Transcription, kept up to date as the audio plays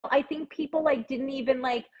I think people like didn't even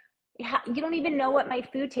like, you don't even know what my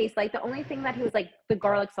food tastes like. The only thing that he was like the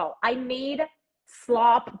garlic salt. I made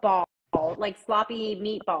slop balls, like sloppy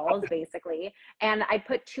meatballs basically, and I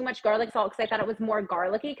put too much garlic salt because I thought it was more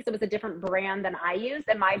garlicky because it was a different brand than I used,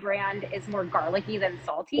 and my brand is more garlicky than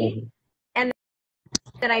salty. And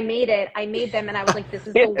then I made them, and I was like, this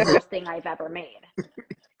is the worst thing I've ever made.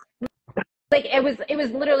 Like it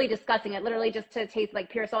was literally disgusting. It literally just to taste like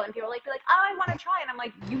pure salt, and people like be like, oh, I want to try, and I'm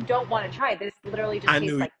like, you don't want to try. This literally just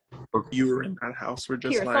tastes like you were in that house. We're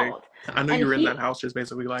just pure like, salt. I know you were in that house, just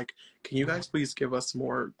basically like, can you guys please give us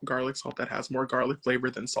more garlic salt that has more garlic flavor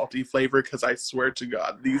than salty flavor? Because I swear to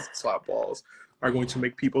God, these slop balls are going to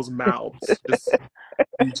make people's mouths just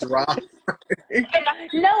dry.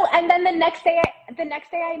 No, and then the next day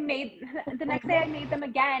I made them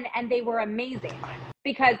again, and they were amazing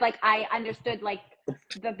because like I understood like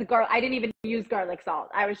the I didn't even use garlic salt.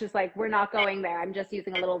 I was just like, we're not going there. I'm just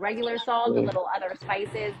using a little regular salt, a little other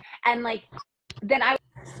spices, and like then I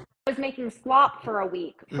was making slop for a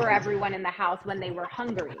week for everyone in the house when they were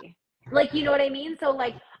hungry. Like, you know what I mean? So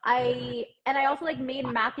like I also like made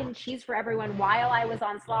mac and cheese for everyone while I was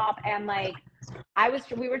on slop, and like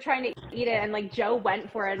we were trying to eat it, and like Joe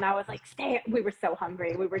went for it, and I was like, we were so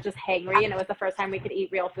hungry. We were just hangry, and it was the first time we could eat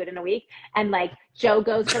real food in a week. And like Joe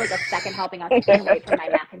goes for like a second helping. I was like, can't wait for my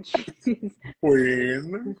mac and cheese.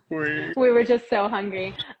 We were just so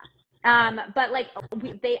hungry. But like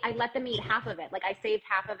I let them eat half of it. Like I saved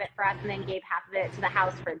half of it for us and then gave half of it to the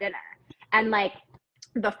house for dinner. And like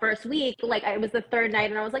the first week, like it was the third night,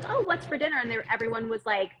 and I was like, oh, what's for dinner? And everyone was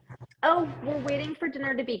like, oh, we're waiting for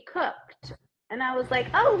dinner to be cooked. And I was like,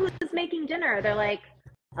 oh, who's making dinner? They're like,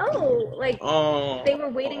 oh, like they were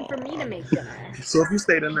waiting for me to make dinner. So if you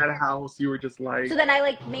stayed in that house, you were just like, so then I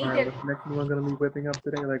like made it. What's the next thing I'm gonna be whipping up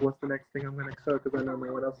today? Like, what's the next thing I'm gonna cook? Because I know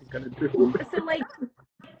no one else is gonna do. So like,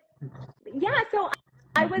 yeah, so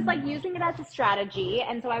I was like using it as a strategy,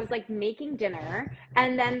 and so I was like making dinner,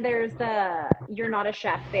 and then there's the you're not a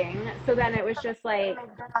chef thing. So then it was just like,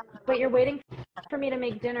 but you're waiting for me to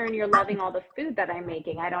make dinner, and you're loving all the food that I'm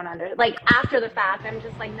making. I don't like after the fact, I'm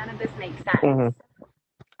just like, none of this makes sense.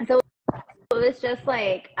 So it was just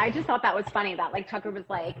like, I just thought that was funny that like Tucker was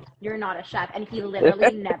like, you're not a chef, and he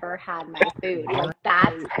literally never had my food. Like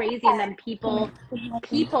that's crazy. And then people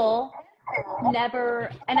never,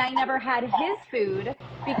 and I never had his food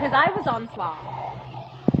because I was on slop.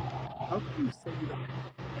 How can you say you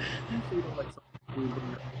don't like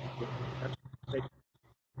something?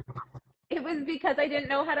 It was because I didn't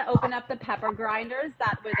know how to open up the pepper grinders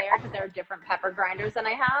that were there, because there are different pepper grinders than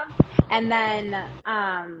I have. And then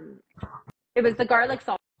it was the garlic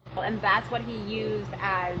salt, and that's what he used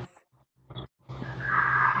as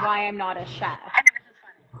why I'm not a chef.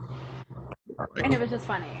 And it was just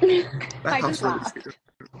funny. I just laughed.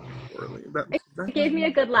 It gave me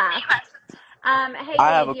a good laugh. Hey,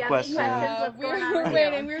 I have a do you question. Have any questions? We're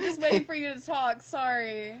waiting. We were just waiting for you to talk.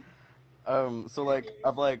 Sorry. So like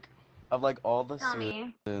of all the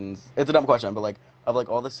seasons, it's a dumb question, but like of like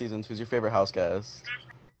all the seasons, who's your favorite house guest?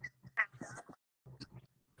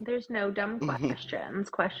 There's no dumb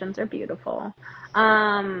questions. Questions are beautiful.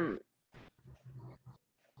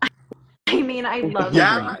 I mean, I love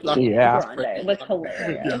Grande. It was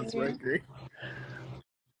hilarious. Yes, I agree.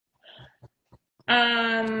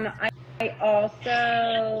 I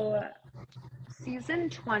also season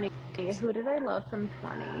 20. Who did I love from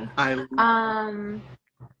 20?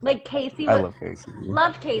 Like Casey. I love Casey.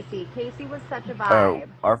 Love Casey. Casey was such a vibe.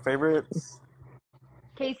 Our favorites.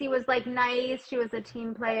 Casey was like nice. She was a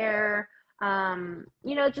team player.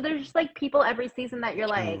 You know, there's just like people every season that you're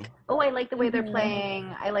like, oh, I like the way they're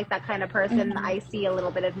playing. I like that kind of person. I see a little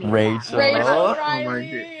bit of me. Rachel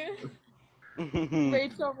Riley.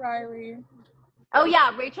 Rachel Riley. Oh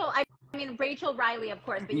yeah, Rachel. I mean Rachel Riley, of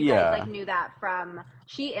course, but you guys like knew that from.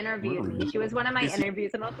 She interviewed me. She was one of my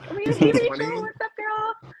interviews, and I was like, oh, hey, Rachel, what's up,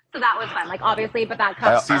 girl? So that was fun. Like obviously, but that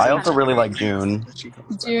comes. I also really like June.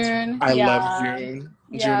 I love June.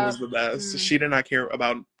 June was the best. She did not care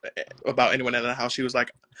about anyone in the house. She was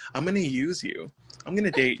like, I'm gonna use you. I'm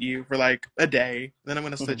gonna date you for like a day, then I'm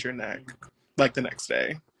gonna slit your neck like the next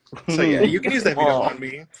day. So yeah, you can use that video on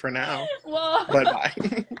me for now. Whoa. But bye.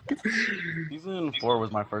 Season 4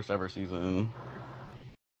 was my first ever season.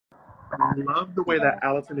 I love the way that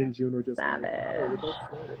Allison and June were just savage. You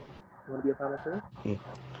wanna be a fan of her?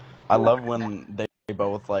 I love when they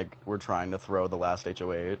both like were trying to throw the last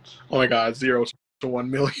HOH. Oh my god, 0 to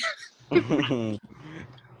 1 million.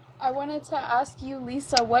 I wanted to ask you,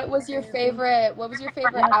 Lisa, what was your favorite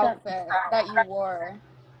outfit that you wore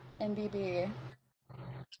in BB?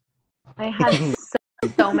 I had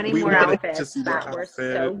so many We more wanted to outfits see more that were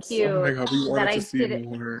so outfits. cute Oh my god, we that wanted I to see did.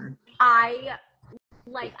 more. I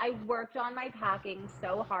I worked on my packing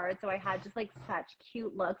so hard, so I had just like such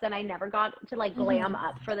cute looks, and I never got to like glam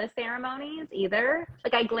up for the ceremonies either.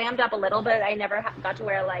 Like I glammed up a little bit. I never got to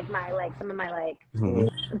wear like my some of my like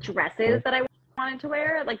dresses that I wanted to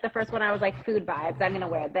wear. Like the first one, I was like food vibes. I'm gonna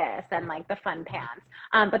wear this and like the fun pants.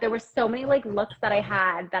 But there were so many like looks that I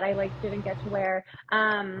had that I like didn't get to wear.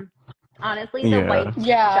 Honestly, the white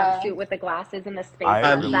jumpsuit with the glasses and the space I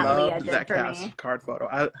that Leah loved did that for cast me. card photo.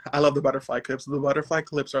 I love the butterfly clips. The butterfly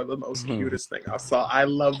clips are the most cutest thing I saw. I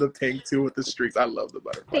love the pink too with the streaks. I love the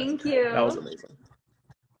butterflies. Thank you. That was amazing.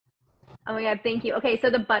 Oh my god, thank you. Okay,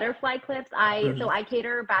 so the butterfly clips, I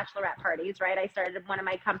cater bachelorette parties, right? I started one of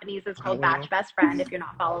my companies is called Batch Best Friend. If you're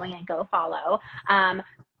not following it, go follow.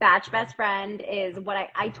 Batch Best Friend is what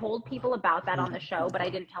I told people about that on the show, but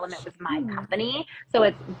I didn't tell them it was my company. So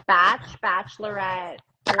it's Batch, Bachelorette,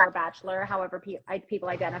 or Bachelor, however people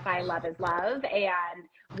identify. Love is love.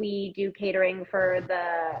 And we do catering for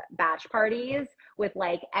the batch parties with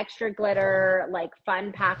like extra glitter, like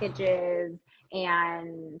fun packages.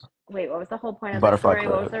 And wait, what was the whole point of the story?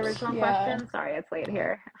 What was the original question? Sorry, it's late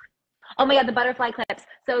here. Oh my god, the butterfly clips.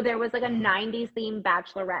 So there was like a 90s themed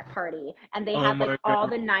bachelorette party, and they had like all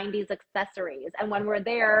the 90s accessories. And when we're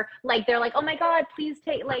there, like they're like, oh my god, please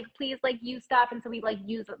use stuff. And so we like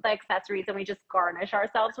use the accessories and we just garnish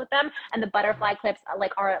ourselves with them. And the butterfly clips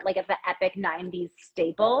like are like the epic 90s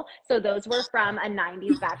staple. So those were from a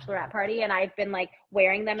 90s bachelorette party, and I've been like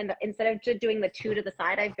wearing them instead of just doing the two to the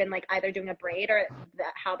side, I've been like either doing a braid or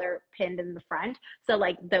how they're pinned in the front. So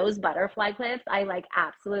like those butterfly clips I like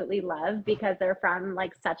absolutely love because they're from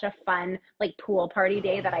like such a fun like pool party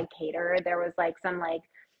day that I cater. There was like some like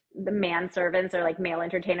the manservants or like male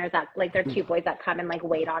entertainers that like they're cute boys that come and like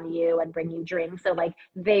wait on you and bring you drinks. So like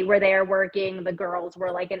they were there working. The girls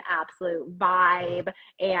were like an absolute vibe,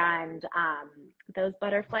 and those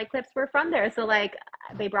butterfly clips were from there. So like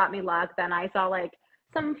they brought me luck. Then I saw like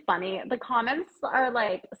some funny, the comments are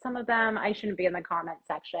like, some of them I shouldn't be in the comment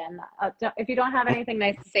section. If you don't have anything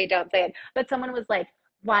nice to say, don't say it. But someone was like,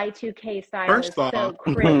 Y2K style is so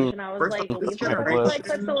cringe. And I was like, leave the butterfly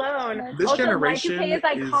clips alone. This also, generation Y2K is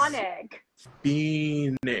iconic.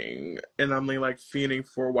 Fiending, and I'm like fiending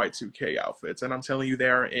for Y2K outfits, and I'm telling you, they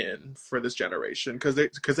are in for this generation because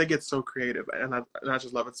they get so creative, and I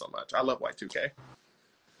just love it so much. I love Y2K.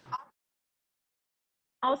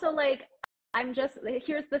 Also, like,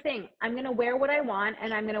 here's the thing. I'm going to wear what I want,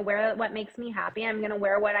 and I'm going to wear what makes me happy. I'm going to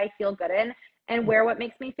wear what I feel good in and wear what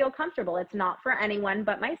makes me feel comfortable. It's not for anyone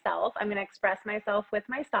but myself. I'm going to express myself with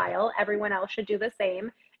my style. Everyone else should do the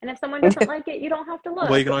same. And if someone doesn't like it, you don't have to look.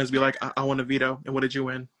 Well, you can always be like, I want a veto. And what did you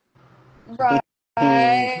win? Right.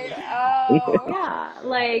 Oh. Yeah,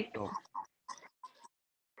 like...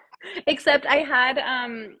 Except I had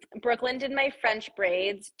Brooklyn did my French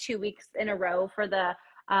braids 2 weeks in a row for the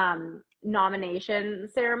nomination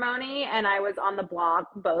ceremony, and I was on the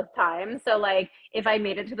block both times. So like if I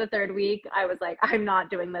made it to the third week, I was like, I'm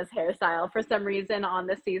not doing this hairstyle. For some reason on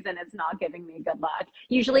this season it's not giving me good luck.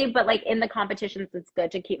 Usually, but like in the competitions it's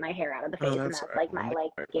good to keep my hair out of the face, and that's like my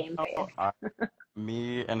like game face.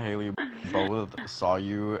 Me and Haley both saw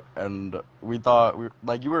you, and we thought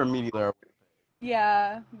you were immediately there.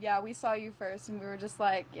 Yeah, we saw you first, and we were just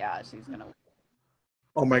like, yeah, she's gonna win.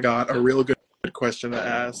 Oh my god, a real good question to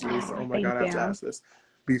ask, Lisa. Oh my god, I have to ask this.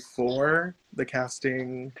 Before the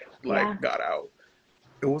casting got out,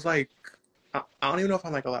 it was like I don't even know if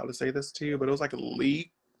I'm like allowed to say this to you, but it was like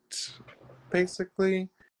leaked, basically,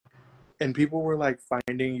 and people were like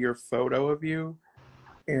finding your photo of you,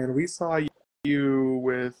 and we saw you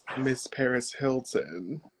with Miss Paris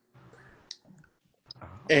Hilton.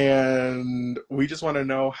 And we just want to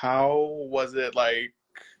know, how was it like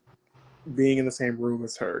being in the same room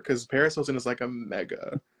as her? Because Paris Hilton is like a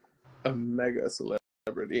mega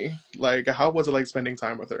celebrity. Like, how was it like spending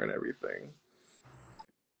time with her and everything?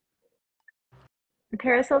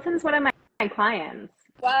 Paris Hilton's one of my clients.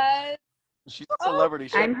 What? She's a celebrity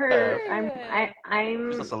chef. I'm her.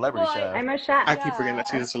 I'm She's a celebrity chef. I'm a chef. I keep forgetting that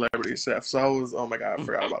she's a celebrity chef. So I was, oh my god, I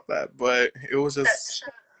forgot about that. But it was just,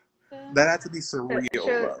 that had to be surreal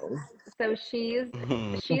though. So she's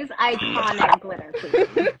iconic glitter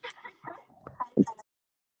queen.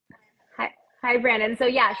 Hi, Brandon. So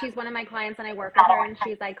yeah, she's one of my clients, and I work with her, and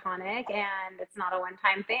she's iconic, and it's not a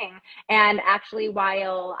one-time thing. And actually,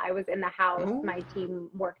 while I was in the house, my team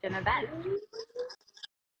worked an event.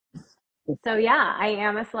 So yeah, I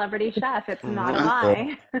am a celebrity chef. It's not a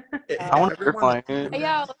lie. I want to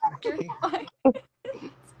Yeah.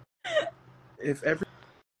 If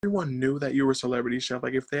everyone knew that you were a celebrity chef,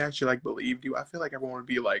 like if they actually like believed you, I feel like everyone would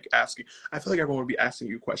be like asking. I feel like everyone would be asking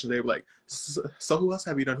you questions. They'd be like, "So who else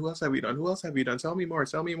have you done? Who else have you done? Who else have you done? Tell me more.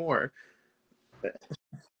 Tell me more." But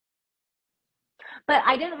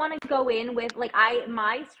I didn't want to go in with like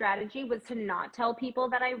my strategy was to not tell people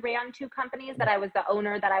that I ran two companies, that I was the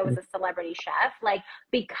owner, that I was a celebrity chef, like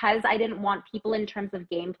because I didn't want people in terms of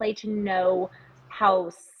gameplay to know how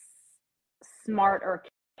smart or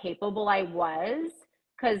capable I was.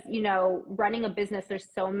 Because, you know, running a business, there's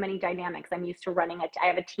so many dynamics. I'm used to running I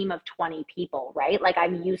have a team of 20 people, right? Like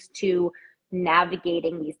I'm used to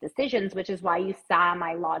navigating these decisions, which is why you saw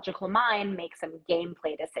my logical mind make some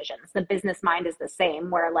gameplay decisions. The business mind is the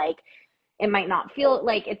same, where like it might not feel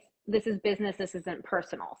like this is business, this isn't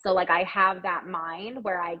personal. So like I have that mind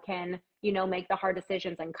where I can, you know, make the hard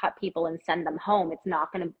decisions and cut people and send them home. It's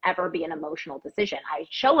not going to ever be an emotional decision. I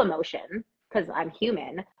show emotion because I'm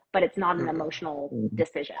human, but it's not an emotional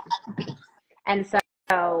decision. And so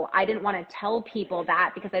I didn't want to tell people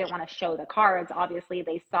that because I didn't want to show the cards. Obviously,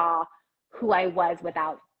 they saw who I was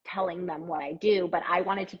without telling them what I do, but I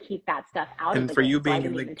wanted to keep that stuff out of And the for game. you So I being in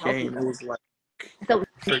didn't the even tell game, it people. was like So,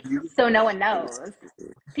 for you. so no one knows.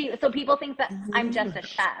 So people think that I'm just a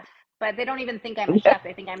chef, but they don't even think I'm a chef.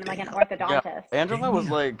 They think I'm like an orthodontist. Yeah, Angela was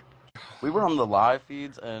like, we were on the live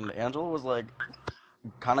feeds, and Angela was like,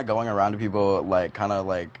 kind of going around to people, like, kind of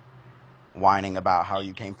like whining about how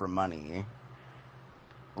you came for money.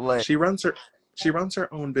 Like She runs her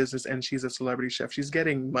own business, and she's a celebrity chef. She's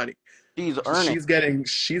getting money. she's earning.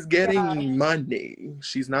 She's getting money.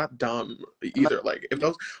 She's not dumb either. Like if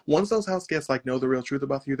once those house guests like know the real truth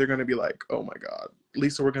about you, they're gonna be like, oh my god,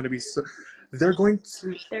 Lisa, we're gonna be so. They're going to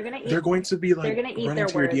be like running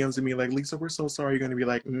to your DMs and be like, Lisa, we're so sorry. You're gonna be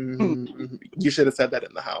like, you should have said that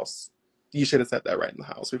in the house. You should have said that right in the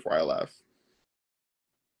house before I left.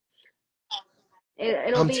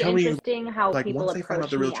 It'll be interesting how like people once they find out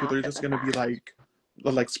approach the real me truth, they're after just the gonna be fact.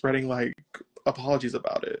 like spreading like apologies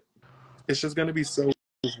about it. It's just gonna be so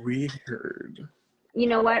weird. You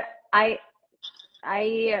know what?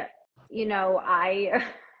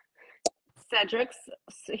 Cedric's,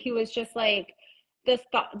 he was just like, the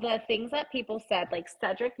things that people said, like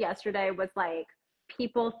Cedric yesterday was like,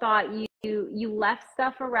 people thought you left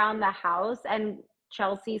stuff around the house, and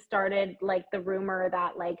Chelsea started like the rumor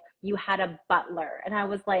that like you had a butler. And I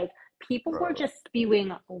was like, people were just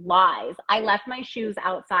spewing lies. I left my shoes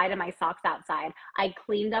outside and my socks outside. I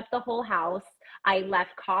cleaned up the whole house. I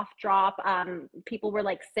left cough drop. People were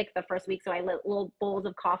like sick the first week, so I lit little bowls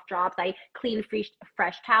of cough drops. I cleaned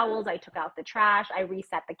fresh towels. I took out the trash. I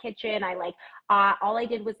reset the kitchen. All I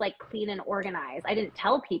did was like clean and organize. I didn't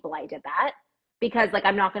tell people I did that because like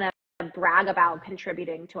I'm not gonna brag about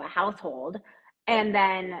contributing to a household. And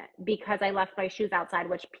then because I left my shoes outside,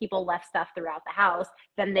 which people left stuff throughout the house,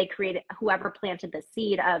 then they created, whoever planted the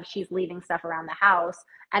seed of she's leaving stuff around the house.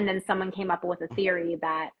 And then someone came up with a theory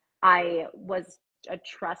that I was a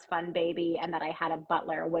trust fund baby and that I had a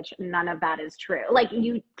butler, which none of that is true. Like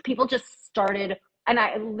people just started, and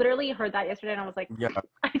I literally heard that yesterday and I was like, yeah.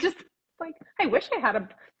 I wish I had a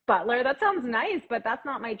butler. That sounds nice, but that's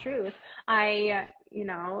not my truth.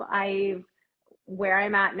 Where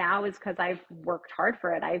I'm at now is because I've worked hard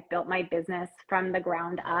for it. I've built my business from the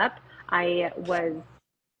ground up. I was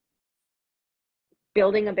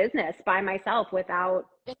building a business by myself without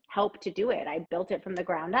help to do it. I built it from the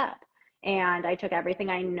ground up. And I took everything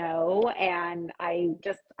I know and I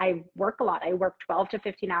work a lot. I work 12 to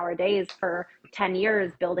 15-hour days for 10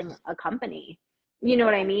 years building a company. You know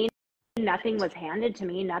what I mean? Nothing was handed to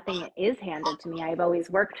me. Nothing is handed to me. I've always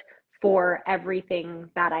worked for everything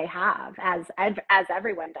that I have, as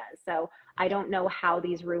everyone does. So I don't know how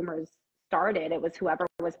these rumors started. It was whoever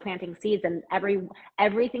was planting seeds, and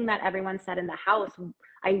everything that everyone said in the house.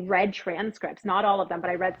 I read transcripts, not all of them, but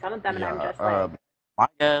I read some of them, and I'm just like, I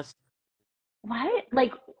guess what?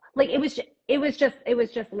 Like it was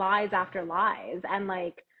just lies after lies, and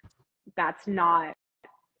like that's not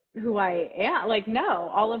who I am. Like no,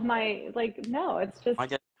 all of my no, it's just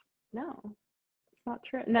no. Not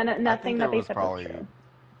true. Nothing that they said was true.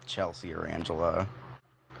 Chelsea or Angela.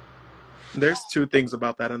 There's two things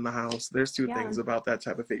about that in the house. There's two things about that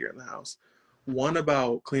type of figure in the house. One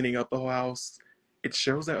about cleaning up the whole house. It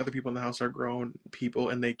shows that other people in the house are grown people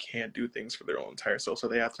and they can't do things for their own entire self, so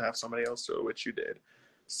they have to have somebody else do it, which you did.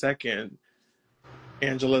 Second,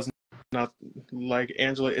 Angela isn't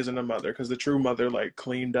a mother, because the true mother like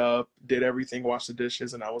cleaned up, did everything, washed the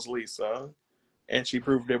dishes, and I was Lisa, and she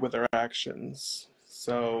proved it with her actions.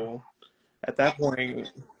 So at that point,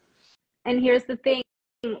 and here's the thing,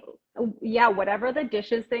 yeah, whatever the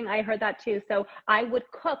dishes thing, I heard that too. So I would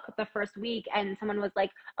cook the first week and someone was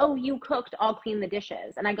like, oh, you cooked, I'll clean the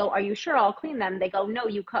dishes. And I go, are you sure I'll clean them? They go, no,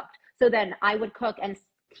 you cooked. So then I would cook and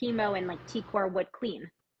Timo and like T-Core would clean.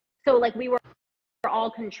 So like we were all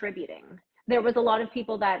contributing. There was a lot of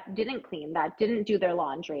people that didn't clean, that didn't do their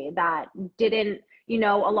laundry, that didn't, you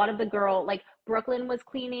know, a lot of the girl, like Brooklyn was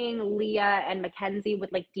cleaning, Leah and Mackenzie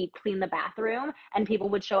would like deep clean the bathroom and people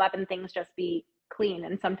would show up and things just be clean.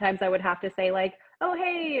 And sometimes I would have to say like, oh,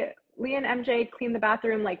 hey, Leah and MJ cleaned the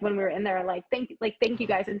bathroom. Like when we were in there, like, thank you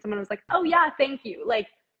guys. And someone was like, oh yeah, thank you. Like,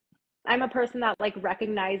 I'm a person that like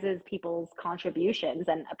recognizes people's contributions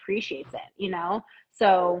and appreciates it, you know?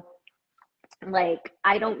 So like,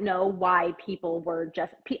 I don't know why people were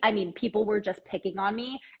just picking on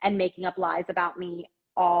me and making up lies about me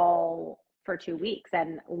all for 2 weeks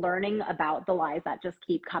and learning about the lies that just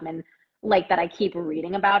keep coming, like that I keep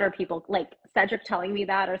reading about, or people like Cedric telling me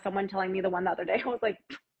that, or someone telling me the one the other day. I was like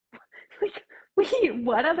wait,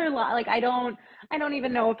 what other lie? Like, I don't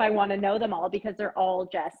even know if I want to know them all because they're all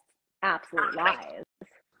just absolute lies.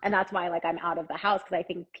 And that's why, like, I'm out of the house because I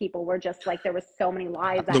think people were just like, there was so many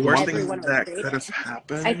lies that the worst everyone thing was that creating. could have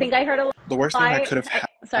happened. I think I heard a lie. The worst thing that could have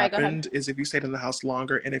Sorry, go ahead. happened is if you stayed in the house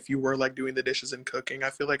longer and if you were like doing the dishes and cooking, I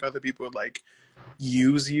feel like other people would like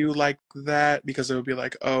use you like that because it would be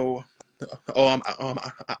like, I don't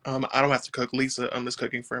have to cook. Lisa is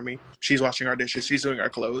cooking for me. She's washing our dishes. She's doing our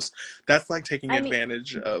clothes. That's like taking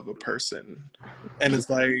advantage of a person, and it's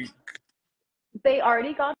like they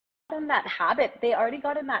already got in that habit.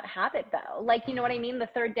 Though. Like, you know what I mean? The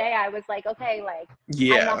third day I was like, okay, like,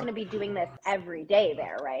 yeah, I'm not going to be doing this every day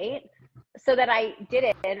there, right? So that I did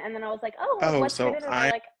it, and then I was like, what's so good? And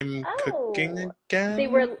they're like, cooking again. They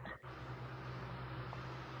were.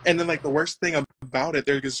 And then, like, the worst thing about it,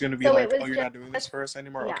 they're just going to be like, oh, you're not doing this for us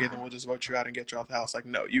anymore? Yeah. Okay, then we'll just vote you out and get you out the house. Like,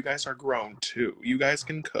 no, you guys are grown, too. You guys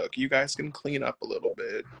can cook. You guys can clean up a little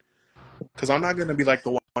bit. Because I'm not going to be, like,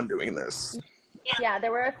 the one doing this. Yeah,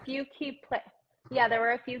 there were a few key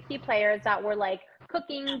players that were, like,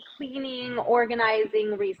 cooking, cleaning,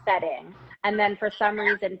 organizing, resetting. And then, for some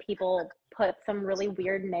reason, people put some really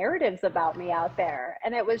weird narratives about me out there.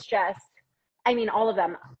 And it was just, I mean, all of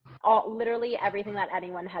them. Literally everything that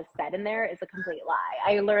anyone has said in there is a complete lie.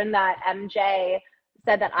 I learned that MJ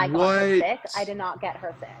said that I got her sick. I did not get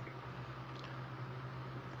her sick.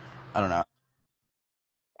 I don't know.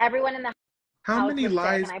 Everyone in the How many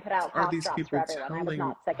lies and I put out are these people telling? I was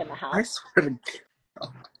not sick in the house. I swear to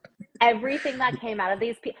God. Everything that came out of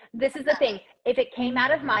these people, this is the thing. If it came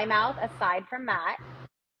out of my mouth, aside from Matt,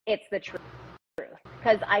 it's the truth.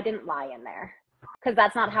 Because I didn't lie in there. Because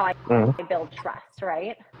that's not how I build trust,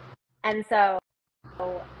 right? And so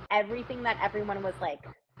everything that everyone was like,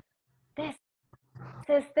 this,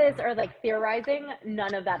 or like theorizing,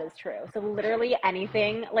 none of that is true. So literally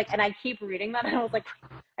anything, like, and I keep reading that and I was like,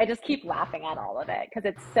 I just keep laughing at all of it because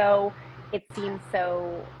it seems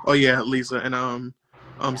so. Oh yeah, Lisa,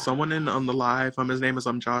 and someone in on the live, his name is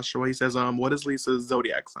Joshua. He says, what is Lisa's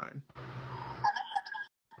zodiac sign?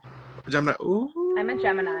 Gemini. Ooh. I'm a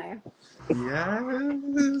Gemini.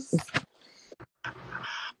 Yes.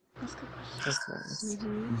 That's nice.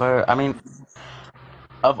 Mm-hmm. But I mean,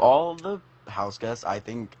 of all the house guests, I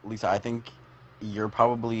think Lisa, you're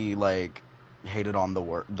probably like hated on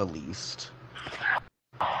the least.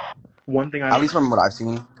 One thing at least from what I've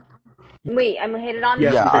seen. Wait, I'm hated on.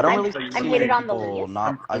 Yeah, I don't really. I'm hated on the least.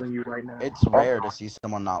 I'm telling you right now. It's rare to see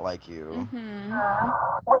someone not like you.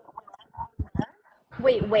 Mm-hmm.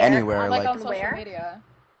 Wait, where? Anywhere, like on social media.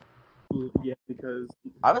 Yeah, because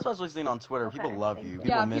I've especially seen on Twitter, people love you.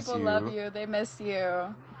 People miss you. People love you. They miss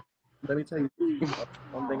you. Let me tell you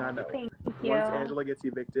one thing I know. Thank you. Once Angela gets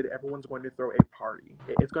evicted, everyone's going to throw a party.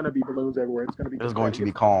 It's going to be balloons everywhere. It's going to be. It's going to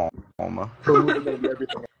be calm. Balloons going to be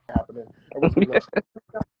everything happening. Everyone's going to be like,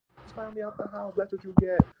 "Find me out the house. That's what you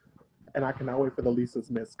get." And I cannot wait for the Lisa's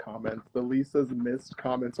missed comments. The Lisa's missed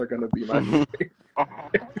comments are going to be my favorite.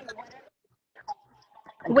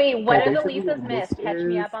 Wait, what are the Lisa's missed? Catch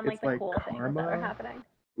me up on like the cool things that are happening.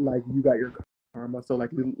 Like you got your karma, so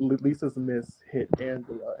like Lisa's miss hit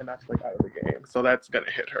Angela, and that's like out of the game. So that's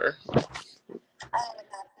gonna hit her.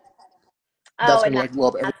 That's gonna like blow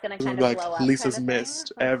up. That's gonna kind of like blow up. Lisa's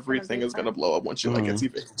missed. Everything is gonna blow up once she like gets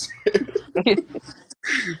evicted.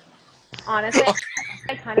 Honestly,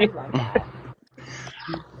 I kind of love that.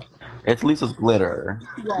 It's Lisa's glitter.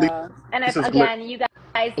 Yeah. And if again, you guys.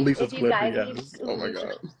 Lisa's if you guys, yes. Oh my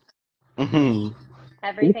God. Mm-hmm.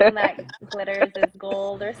 Everything that glitters is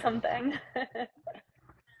gold or something.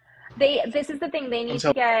 This is the thing. They need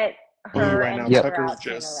to get her right and now, Tucker out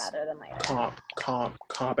sooner rather than later.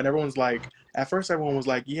 comp, and everyone's like, at first everyone was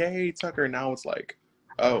like, yay, Tucker. Now it's like,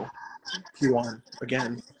 oh, he won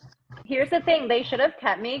again. Here's the thing: they should have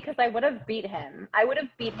kept me because I would have beat him. I would have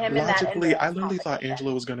beat him Logically, in that I literally thought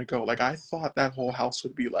Angela was gonna go. Like, I thought that whole house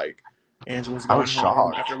would be like, Angela's I going was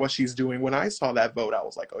home shocked. after what she's doing. When I saw that vote, I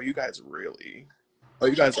was like, oh, you guys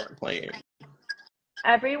aren't playing.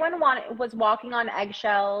 Everyone was walking on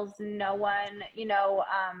eggshells. No one,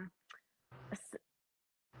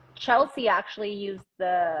 Chelsea actually used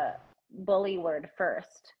the bully word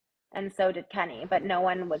first, and so did Kenny, but no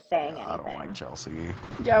one was saying anything. I don't like Chelsea.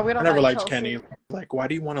 Yeah, we don't. I never like liked Chelsea. Kenny. Like, why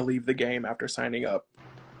do you want to leave the game after signing up?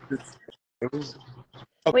 It was.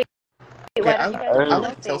 Wait, why don't you guys I like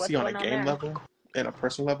like Chelsea on a game level and a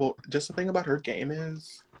personal level. Just the thing about her game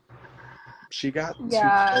is she got too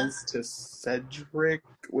close to Cedric,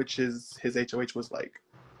 which is his HOH was like.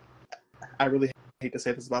 I really hate to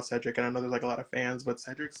say this about Cedric, and I know there's like a lot of fans, but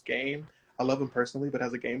Cedric's game, I love him personally, but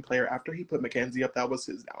as a game player, after he put Mackenzie up, that was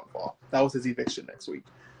his downfall. That was his eviction next week.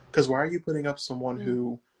 Because why are you putting up someone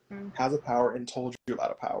who has a power and told you a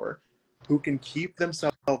lot of power, who can keep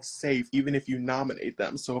themselves safe even if you nominate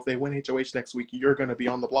them? So if they win HOH next week, you're going to be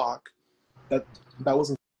on the block. That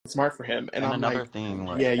wasn't smart for him. And I'm another like, thing,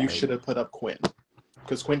 yeah, you should have put up Quinn.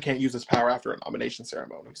 Because Quinn can't use his power after a nomination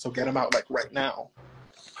ceremony. So get him out like right now.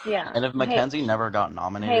 Yeah. And if Mackenzie never got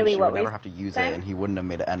nominated, Haley, she would never have to use it, and he wouldn't have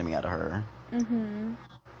made an enemy out of her.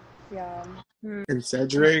 Yeah. And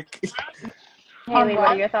Cedric. Haley, what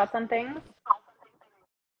are your thoughts on things?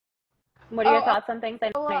 What are your thoughts on things?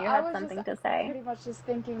 I know you have something to say. Pretty much just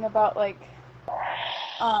thinking about like,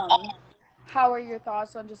 how are your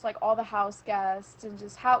thoughts on just like all the house guests and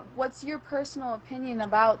just what's your personal opinion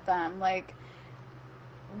about them? Like,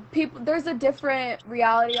 there's a different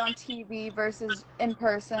reality on TV versus in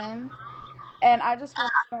person, and I just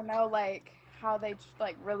want to know like how they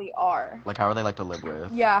like really are. Like, how are they like to live with?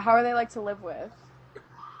 Yeah, how are they like to live with?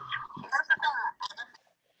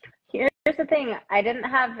 Here's the thing: I didn't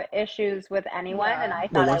have issues with anyone, and I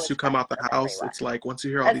thought. But once you come out the house, it's like once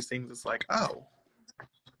you hear all these things, it's like, oh.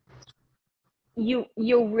 You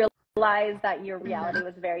realize that your reality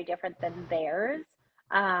was very different than theirs.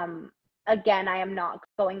 Again, I am not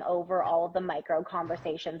going over all of the micro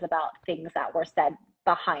conversations about things that were said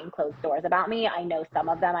behind closed doors about me. I know some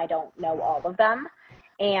of them. I don't know all of them.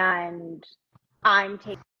 And I'm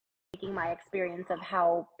taking my experience of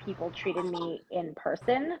how people treated me in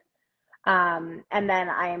person. And then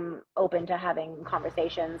I'm open to having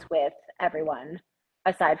conversations with everyone,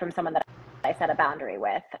 aside from someone that I set a boundary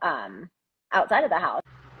with outside of the house.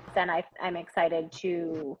 And I'm excited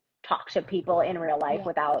to talk to people in real life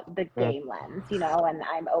without the game lens, and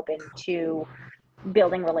I'm open to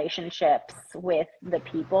building relationships with the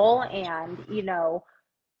people and,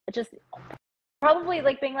 just probably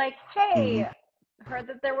like being like, hey, heard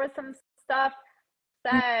that there was some stuff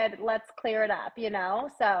said, let's clear it up,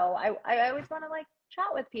 So I always want to like chat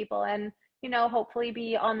with people and, hopefully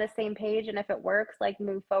be on the same page. And if it works, like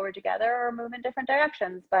move forward together or move in different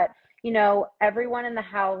directions. But, everyone in the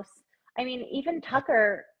house, I mean, even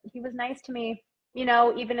Tucker, he was nice to me,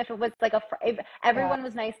 even if it was like everyone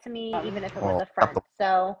was nice to me, even if it was a friend.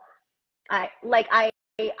 So I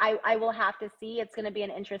will have to see. It's going to be an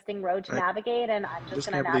interesting road to navigate, and I'm just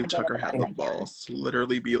going to navigate Tucker it had the balls to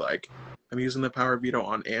literally be like, I'm using the power veto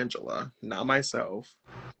on Angela, not myself,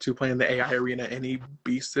 to play in the AI arena, and he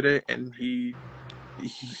beasted it, and he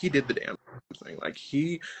did the damn thing. Like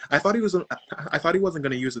I thought he wasn't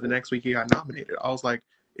going to use it the next week he got nominated. I was like,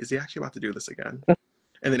 is he actually about to do this again?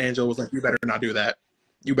 And then Angela was like, you better not do that.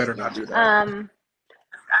 You better not do that.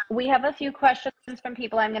 We have a few questions from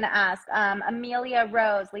people I'm going to ask. Amelia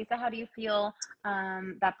Rose, Lisa, how do you feel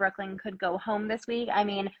that Brooklyn could go home this week? I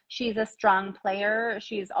mean, she's a strong player.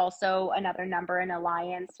 She's also another number in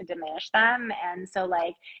alliance to diminish them. And so,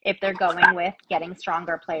 like, if they're going with getting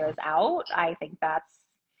stronger players out, I think that's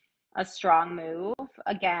a strong move.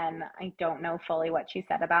 Again, I don't know fully what she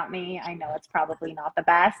said about me. I know it's probably not the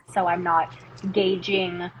best, so I'm not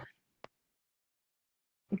gauging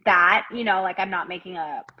that, like I'm not making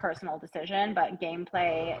a personal decision, but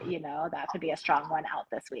gameplay, that could be a strong one out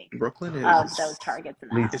this week. Brooklyn is of those targets in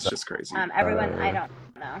the house. It's just crazy. Everyone, I don't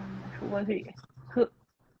know.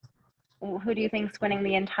 Who do you think's winning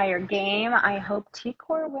the entire game? I hope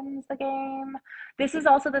T-Core wins the game. This is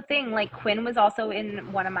also the thing, like Quinn was also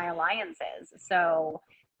in one of my alliances. So,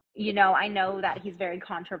 I know that he's very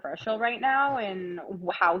controversial right now in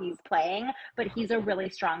how he's playing, but he's a really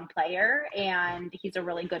strong player and he's a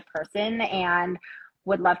really good person and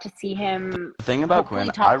would love to see him. The thing about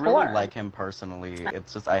Quinn, I really like him personally.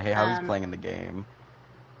 It's just I hate how he's playing in the game.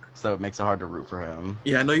 so it makes it hard to root for him.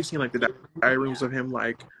 Yeah, I know you've seen like the diary rooms of him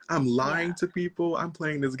like, I'm lying to people, I'm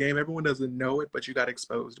playing this game, everyone doesn't know it, but you got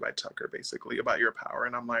exposed by Tucker basically about your power.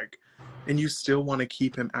 And I'm like, and you still want to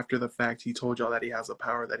keep him after the fact he told y'all that he has a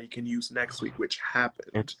power that he can use next week, which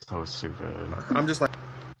happened. It's so stupid. I'm just like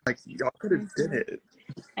y'all could have did it.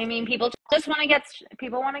 I mean, people just want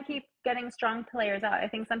to keep getting strong players out. I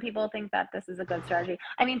think some people think that this is a good strategy.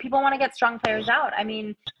 I mean, people want to get strong players out. I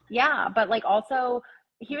mean, yeah, but like also,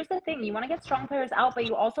 here's the thing: you want to get strong players out, but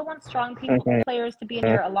you also want strong players to be in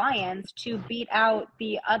your alliance to beat out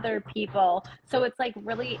the other people. So it's like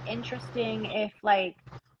really interesting if like,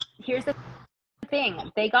 here's the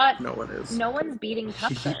thing: no one's beating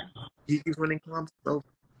Tucker. He keeps winning comps.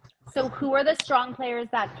 So who are the strong players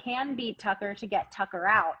that can beat Tucker to get Tucker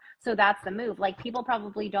out? So that's the move. Like people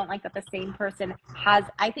probably don't like that the same person has.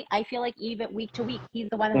 I feel like even week to week, he's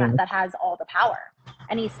the one that has all the power,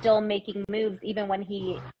 and he's still making moves even when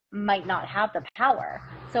he might not have the power.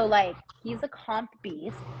 So like he's a comp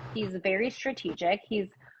beast. He's very strategic. He's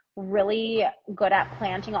really good at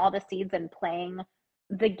planting all the seeds and playing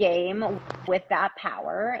the game with that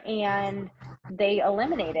power. And they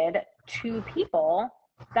eliminated 2 people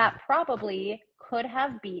that probably could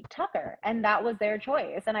have beat Tucker, and that was their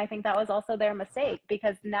choice. And I think that was also their mistake,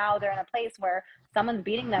 because now they're in a place where someone's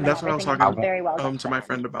beating them. That's what I was talking about very well to my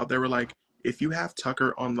friend about. They were like, if you have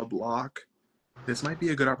Tucker on the block, this might be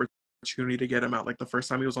a good opportunity to get him out. Like the first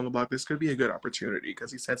time he was on the block, this could be a good opportunity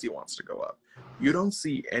because he says he wants to go up. You don't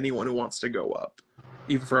see anyone who wants to go up,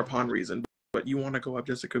 even for a pawn reason, but you want to go up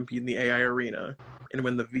just to compete in the AI arena and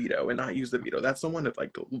win the veto and not use the veto. That's someone to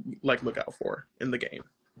like look out for in the game.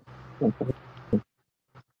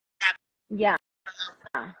 Yeah,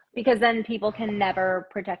 because then people can never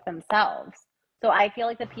protect themselves. So I feel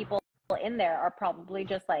like the people in there are probably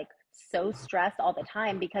just like so stressed all the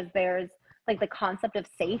time, because there's like the concept of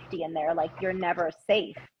safety in there. Like you're never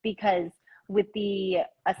safe, because with the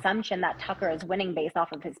assumption that Tucker is winning based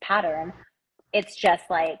off of his pattern, it's just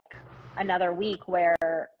like another week where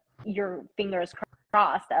your fingers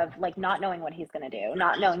crossed of like not knowing what he's going to do,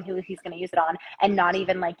 not knowing who he's going to use it on, and not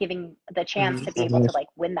even like giving the chance to be able to like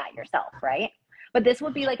win that yourself, right? But this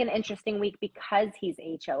would be like an interesting week because he's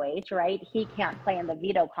HOH, right? He can't play in the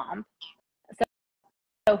veto comp.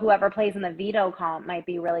 So whoever plays in the veto comp might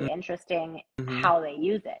be really interesting how they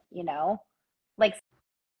use it, you know? Like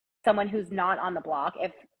someone who's not on the block,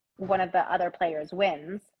 if one of the other players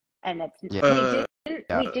wins, and it's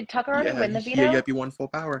did Tucker already win the veto? Yeah, he won full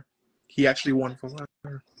power. He actually won full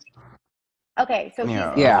power. Okay, so he's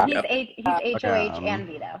HOH and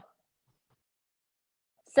veto.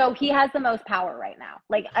 So he has the most power right now.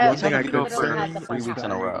 Like one thing I go for 3 weeks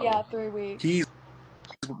in a row. Yeah, 3 weeks.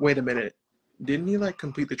 Wait a minute. Didn't he like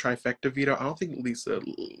complete the trifecta veto? I don't think Lisa,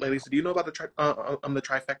 do you know about the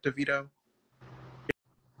trifecta veto?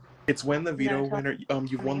 It's when the veto winner,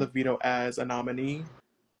 you've won the veto as a nominee,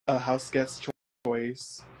 a house guest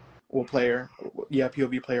choice, player,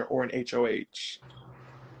 POV player, or an HOH.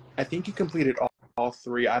 I think he completed all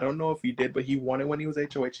 3. I don't know if he did, but he won it when he was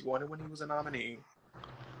HOH. He won it when he was a nominee.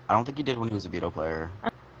 I don't think he did when he was a veto player.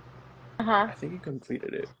 I think he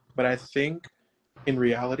completed it. But I think, in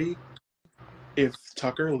reality, if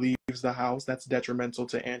Tucker leaves the house, that's detrimental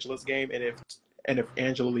to Angela's game. And if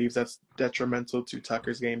Angela leaves, that's detrimental to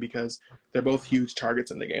Tucker's game, because they're both huge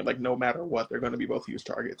targets in the game. Like, no matter what, they're going to be both huge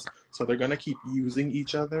targets. So they're going to keep using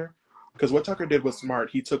each other. Because what Tucker did was smart.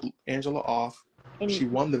 He took Angela off. She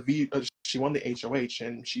won the HOH,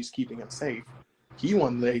 and she's keeping him safe. He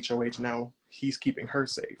won the HOH. Now he's keeping her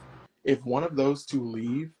safe. If one of those 2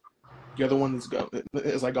 leave, the other one is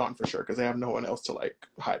gone for sure, because they have no one else to like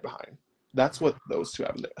hide behind. That's what those 2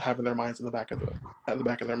 have in their minds, at the back of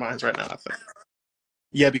their minds right now, I think.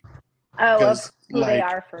 Yeah, because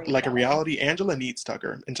like in reality, Angela needs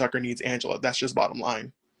Tucker, and Tucker needs Angela. That's just bottom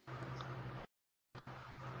line.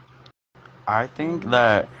 I think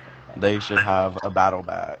that they should have a battle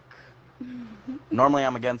back. Normally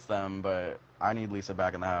I'm against them, but I need Lisa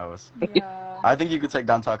back in the house. Yeah. I think you could take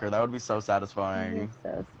down Tucker. That would be so satisfying.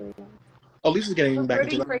 So sweet. Oh, Lisa's getting back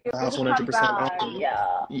into the house 100%.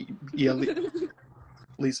 Yeah,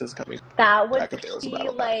 Lisa's coming. That would be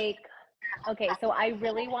like, okay, so I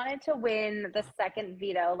really wanted to win the second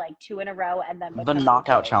veto, like 2 in a row, and then the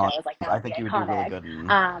knockout challenge. I think you would do really good.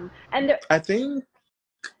 And I think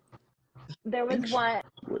there was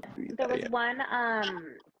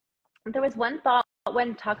one thought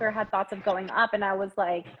when Tucker had thoughts of going up, and I was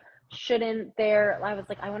like,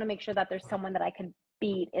 I want to make sure that there's someone that I could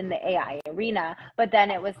beat in the AI arena. But then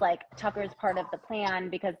it was like Tucker's part of the plan,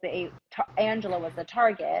 because Angela was the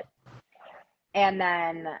target, and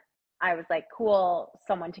then I was like, cool,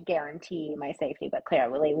 someone to guarantee my safety, but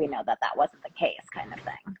clearly we know that that wasn't the case, kind of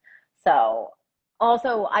thing. So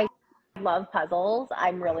also, I love puzzles.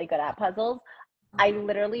 I'm really good at puzzles. I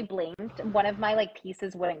literally blinked. One of my like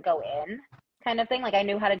pieces wouldn't go in, kind of thing. Like I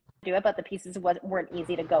knew how to do it, but the pieces weren't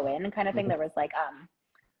easy to go in, kind of thing. There was like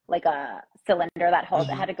a cylinder that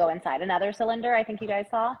had to go inside another cylinder. I think you guys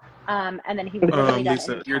saw. And then he literally done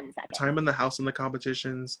Lisa, it in your 10 seconds. time in the house and the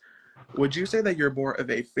competitions. Would you say that you're more of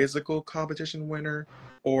a physical competition winner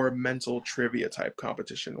or mental trivia type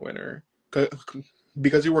competition winner?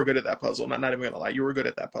 Because you were good at that puzzle. Not even gonna lie, you were good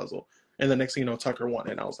at that puzzle. And the next thing you know, Tucker won,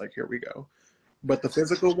 and I was like, here we go. But the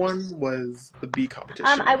physical one was the B competition.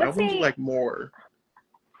 I would that say one's like more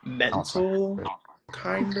mental,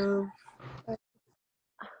 kind of.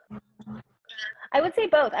 I would say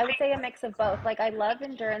both. I would say a mix of both. Like I love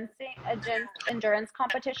endurance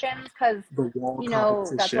competitions because you know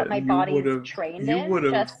that's what my body's trained in. You would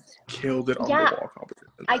have killed it on the wall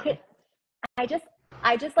competition.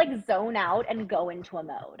 I just like zone out and go into a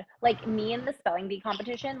mode. Like me in the spelling bee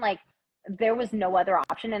competition, like there was no other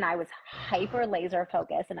option, and I was hyper laser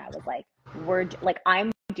focused, and I was like,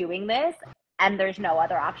 I'm doing this, and there's no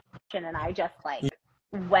other option, and I just like.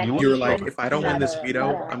 You're like, if I don't win this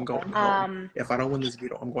veto, I'm going home. If I don't win this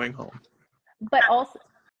veto, I'm going home. But also,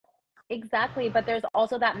 exactly. But there's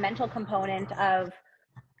also that mental component of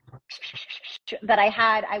that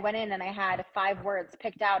I went in and I had 5 words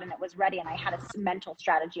picked out and it was ready and I had a mental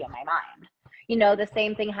strategy in my mind. You know, the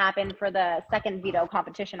same thing happened for the second veto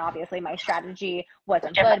competition. Obviously, my strategy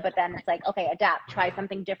wasn't good, but then it's like, okay, adapt, try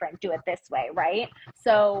something different, do it this way, right?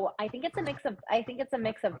 So I think it's a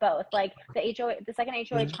mix of both. Like the second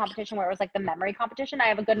HOH competition where it was like the memory competition. I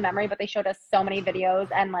have a good memory, but they showed us so many videos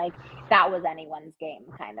and like that was anyone's game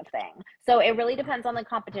kind of thing. So it really depends on the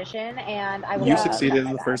competition. And you succeeded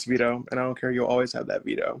in the first veto, and I don't care. You'll always have that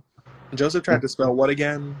veto. Joseph tried to spell what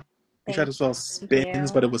again? He tried to spell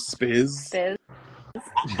spins, but it was spiz.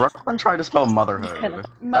 Brooklyn tried to spell motherhood.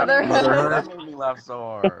 Motherhood. That made me laugh so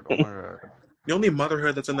hard. Oh my God. The only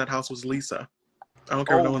motherhood that's in that house was Lisa. I don't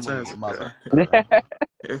care what no one says.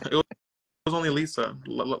 It was only Lisa.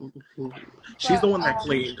 She's the one that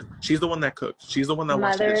cleaned. She's the one that cooked. She's the one that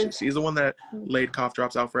washed the dishes. She's the one that laid cough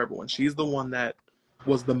drops out for everyone. She's the one that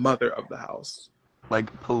was the mother of the house.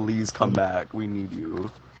 Like, please come back. We need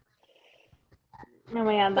you. Oh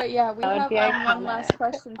my God. But yeah, we have one last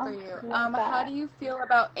question for you. How do you feel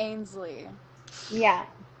about Ainsley? Yeah.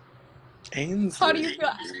 Ainsley. How do you feel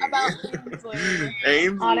about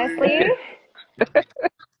Ainsley?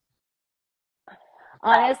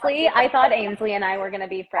 Honestly, I thought Ainsley and I were going to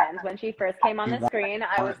be friends. When she first came on the screen,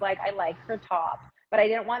 I was like, I like her top. But I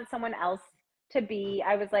didn't want someone else to be.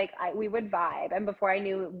 I was like, we would vibe. And before I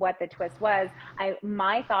knew what the twist was,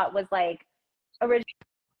 my thought was like, originally,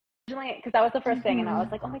 because that was the first thing, and I was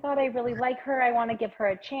like, oh my God, I really like her. I want to give her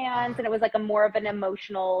a chance. And it was like more of an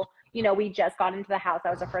emotional, you know, we just got into the house.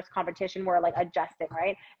 That was the first competition. We're like adjusting,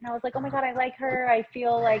 right? And I was like, oh my God, I like her. I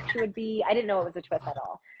feel like she would be, I didn't know it was a twist at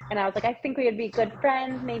all. And I was like, I think we would be good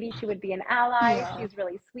friends. Maybe she would be an ally. Yeah. She's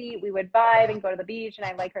really sweet. We would vibe and go to the beach, and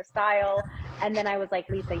I like her style. And then I was like,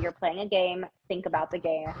 Lisa, you're playing a game. Think about the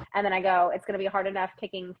game. And then I go, it's going to be hard enough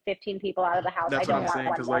kicking 15 people out of the house. That's what I'm saying,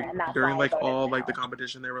 because like during like all like the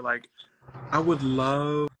competition, they were like, I would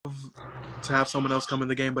love to have someone else come in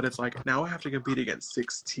the game, but it's like now I have to compete against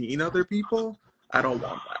 16 other people. I don't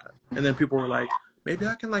want that. And then people were like, maybe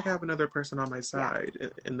I can like have another person on my side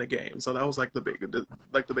in the game. So that was like the big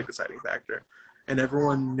deciding factor. And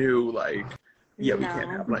everyone knew like, yeah, we can't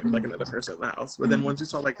have like another person in the house. But then once you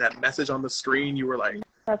saw like that message on the screen, you were like,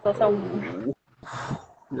 that's also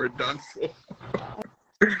we're done for.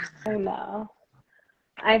 I know.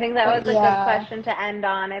 I think that was a good question to end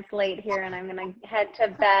on. It's late here, and I'm gonna head to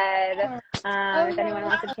bed. If anyone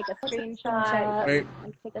wants to take a screenshot,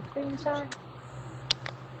 take a screenshot.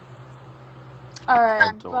 All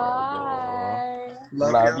right, bye.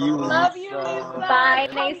 Love you, Lisa. Bye.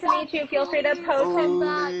 Nice to meet you. Feel free to post him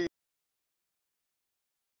back.